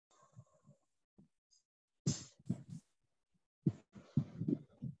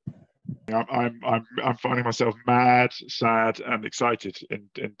I'm finding myself mad, sad, and excited in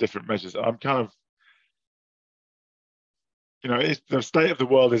different measures. I'm kind of, the state of the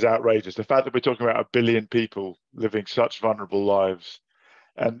world is outrageous. The fact that we're talking about 1 billion people living such vulnerable lives,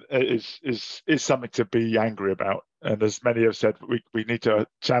 and is something to be angry about. And as many have said, we need to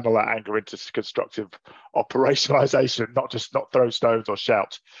channel that anger into constructive operationalization, not throw stones or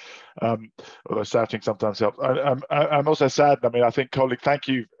shout. Although shouting sometimes helps. I'm also sad. I mean, I think thank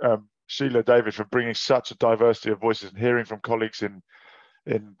you, Sheila, David, for bringing such a diversity of voices and hearing from colleagues in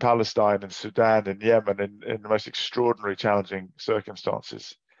Palestine and Sudan and Yemen in the most extraordinary, challenging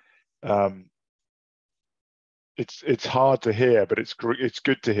circumstances. It's hard to hear, but it's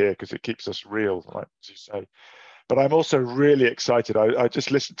good to hear because it keeps us real, like you say. But I'm also really excited. I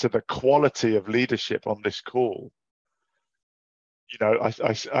just listened to the quality of leadership on this call.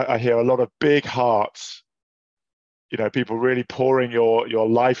 I hear a lot of big hearts. People really pouring your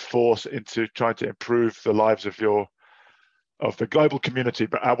life force into trying to improve the lives of the global community,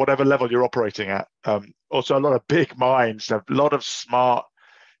 but at whatever level you're operating at. Also, a lot of big minds, a lot of smart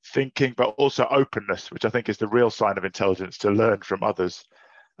thinking, but also openness, which I think is the real sign of intelligence, to learn from others,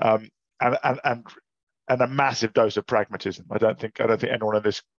 and a massive dose of pragmatism. I don't think anyone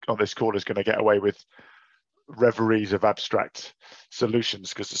on this call is going to get away with reveries of abstract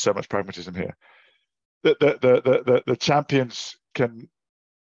solutions because there's so much pragmatism here. The champions can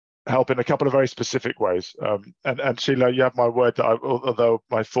help in a couple of very specific ways. And Sheila, you have my word that although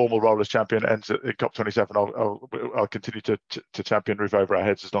my formal role as champion ends at COP27, I'll continue to champion roof over our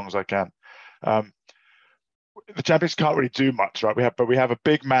heads as long as I can. The champions can't really do much, right? We have a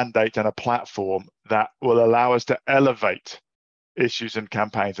big mandate and a platform that will allow us to elevate issues and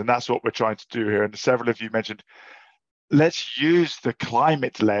campaigns, and that's what we're trying to do here. And several of you mentioned, let's use the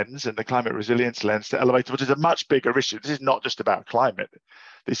climate lens and the climate resilience lens to elevate, which is a much bigger issue. This is not just about climate.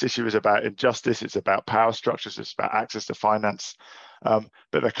 This issue is about injustice, it's about power structures, it's about access to finance. But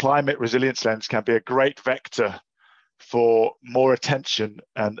the climate resilience lens can be a great vector for more attention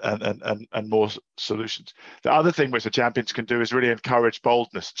and more solutions. The other thing which the champions can do is really encourage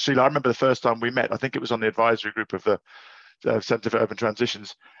boldness. Sheila, I remember the first time we met, I think it was on the advisory group of the Centre for Urban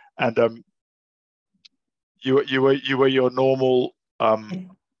Transitions, and you were your normal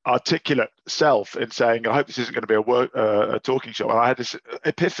articulate self in saying, I hope this isn't going to be a talking show. And I had this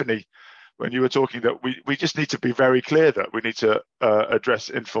epiphany when you were talking that we just need to be very clear that we need to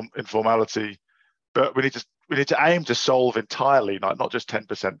address informality, but we need to aim to solve entirely, not just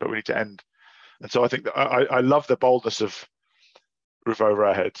 10%, but we need to end. And so I think that I love the boldness of roof over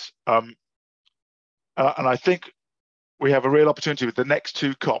our heads. And I think we have a real opportunity with the next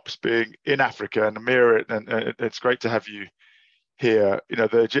two COPs being in Africa, and Amira, and it's great to have you here.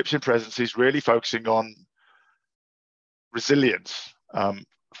 The Egyptian presidency is really focusing on resilience,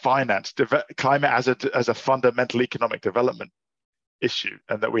 finance, climate as a fundamental economic development issue,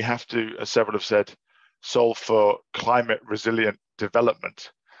 and that we have to, as several have said, solve for climate resilient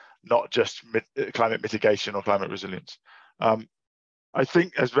development, not just climate mitigation or climate resilience. I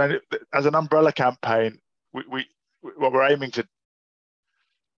think as an umbrella campaign, what we're aiming to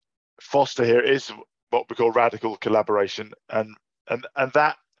foster here is what we call radical collaboration, and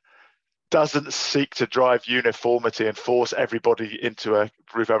that doesn't seek to drive uniformity and force everybody into a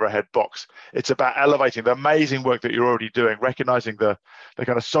roof over our head box. It's about elevating the amazing work that you're already doing, recognizing the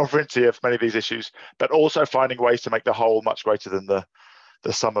kind of sovereignty of many of these issues, but also finding ways to make the whole much greater than the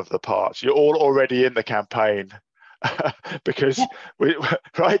sum of the parts. You're all already in the campaign. Because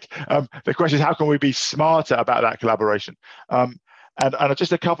the question is, how can we be smarter about that collaboration? And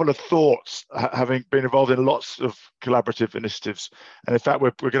just a couple of thoughts, having been involved in lots of collaborative initiatives. And in fact,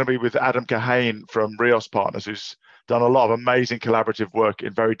 we're going to be with Adam Kahane from RIOS Partners, who's done a lot of amazing collaborative work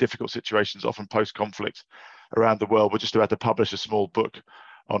in very difficult situations, often post-conflict around the world. We're just about to publish a small book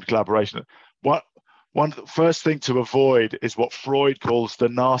on collaboration. One first thing to avoid is what Freud calls the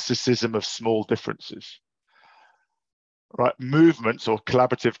narcissism of small differences. Right, movements or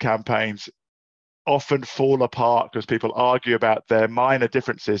collaborative campaigns often fall apart because people argue about their minor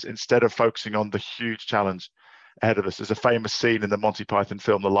differences instead of focusing on the huge challenge ahead of us. There's a famous scene in the Monty Python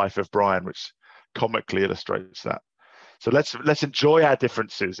film, The Life of Brian, which comically illustrates that. So let's enjoy our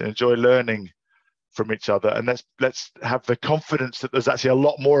differences and enjoy learning from each other, and let's have the confidence that there's actually a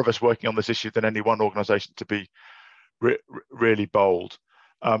lot more of us working on this issue than any one organization to be really bold.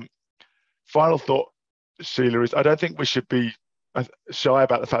 Final thought, Sheila, is I don't think we should be shy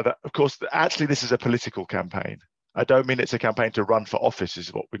about the fact that, of course, actually this is a political campaign. I don't mean it's a campaign to run for office,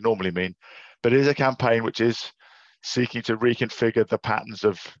 is what we normally mean, but it is a campaign which is seeking to reconfigure the patterns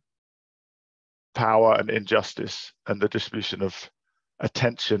of power and injustice and the distribution of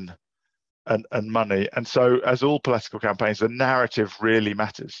attention and money. And so, as all political campaigns, the narrative really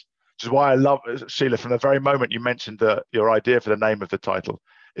matters. Which is why I love, Sheila, from the very moment you mentioned your idea for the name of the title,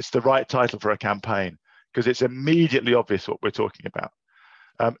 it's the right title for a campaign, because it's immediately obvious what we're talking about.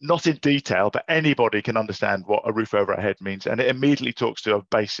 Not in detail, but anybody can understand what a roof over our head means, and it immediately talks to a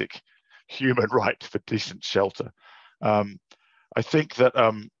basic human right for decent shelter. I think that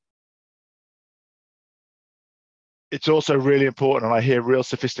it's also really important, and I hear real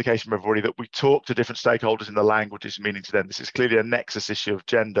sophistication from everybody, that we talk to different stakeholders in the languages meaning to them. This is clearly a nexus issue of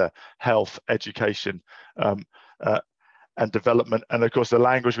gender, health, education, and development. And of course, the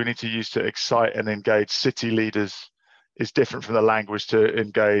language we need to use to excite and engage city leaders is different from the language to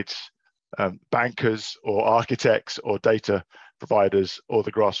engage bankers or architects or data providers or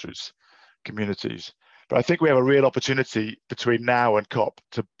the grassroots communities. But I think we have a real opportunity between now and COP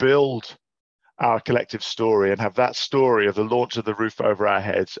to build our collective story and have that story of the launch of the roof over our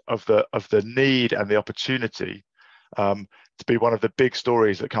heads, of the need and the opportunity to be one of the big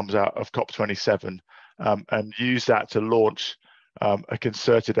stories that comes out of COP27, and use that to launch a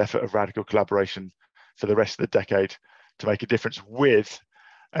concerted effort of radical collaboration for the rest of the decade to make a difference with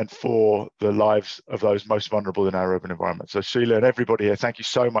and for the lives of those most vulnerable in our urban environment. So Sheila and everybody here, thank you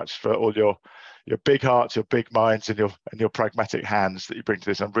so much for all your big hearts, your big minds, and your pragmatic hands that you bring to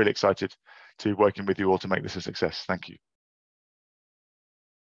this. I'm really excited to be working with you all to make this a success. Thank you.